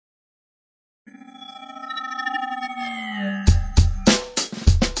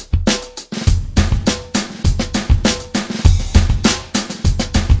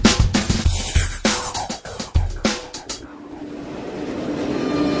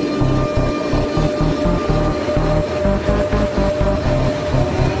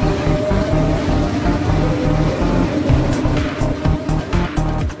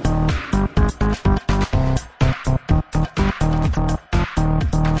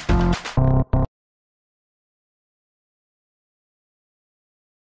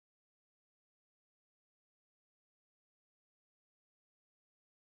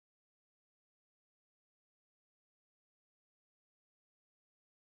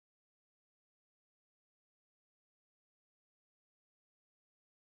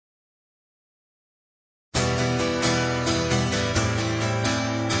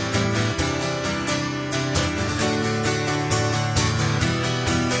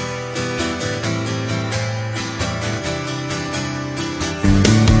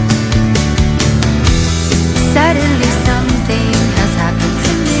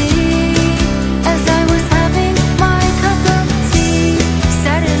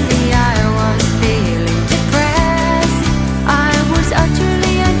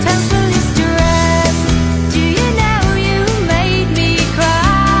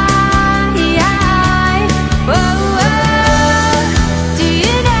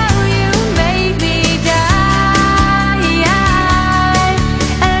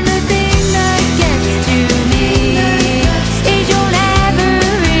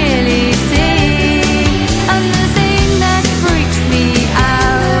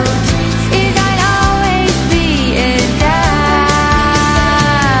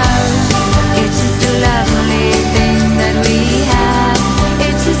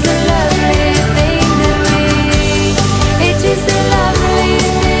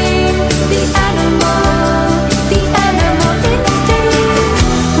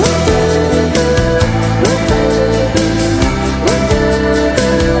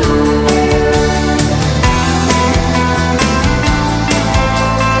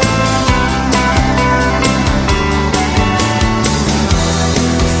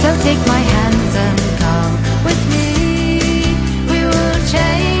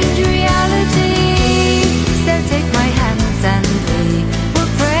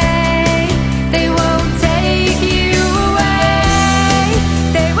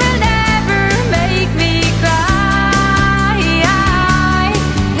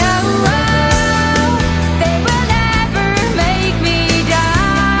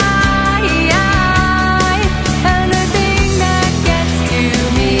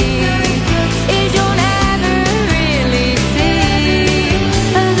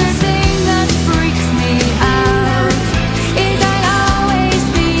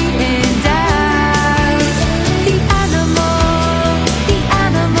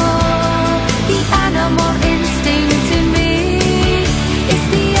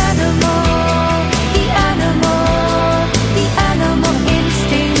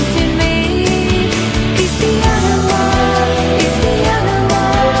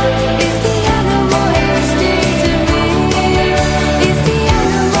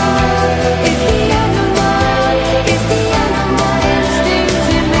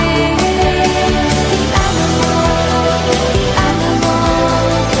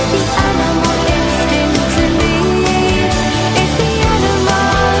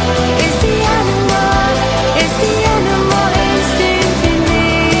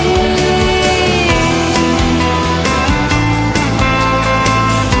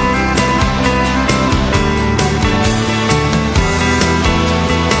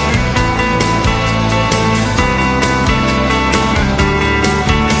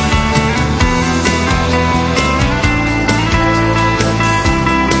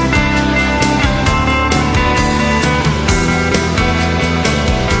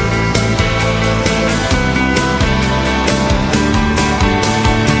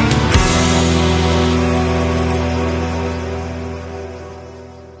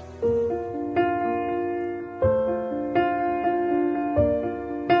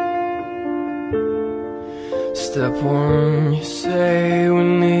When you say we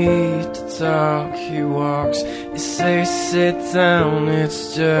need to talk, he walks. You say sit down,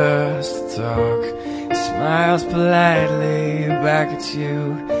 it's just a talk. He smiles politely back at you.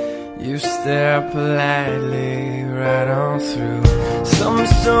 You stare politely right on through some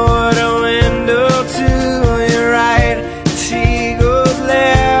sort of window to your right. He goes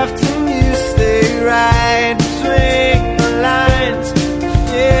left and you stay right between the lines.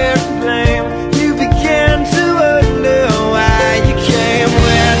 Fear and blame. You begin to wonder why you came.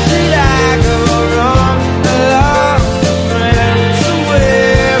 Where did I go wrong? I lost a friend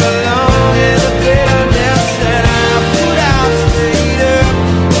somewhere along in the bitterness that I put out. Stayed up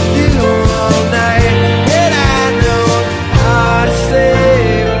with you all night, and I know how to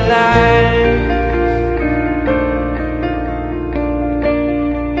save a life.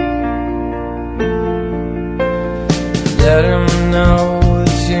 Let him know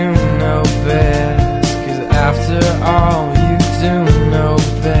that you know best, 'cause after all you do know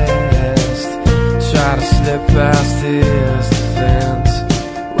best. Try to slip past his defense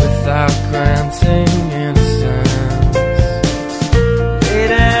without granting innocence. Lay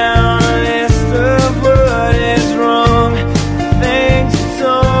down a list of what is wrong, things you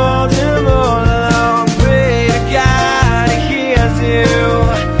told him all along. Pray to God he hears you,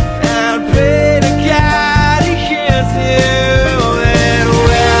 and pray to God he hears you. And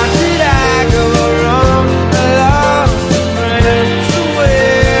where did I go wrong? I lost a friend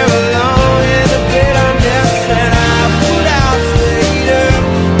somewhere along in the bitterness that I put out. Stayed up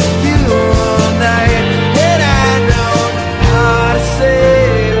with you all night, and I know how to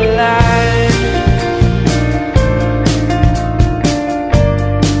save a life.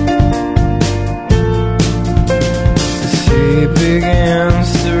 As he begins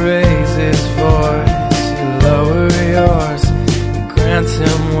to raise his voice, you lower yours, grant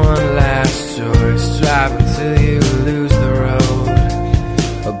him one last choice. Drive until you lose the road,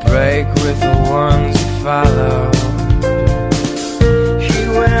 or break with the ones you follow. He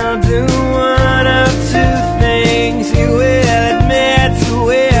will do one of two things. He will admit to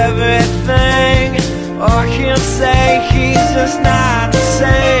everything, or he'll say he's just not the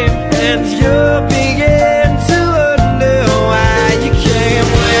same, and you'll be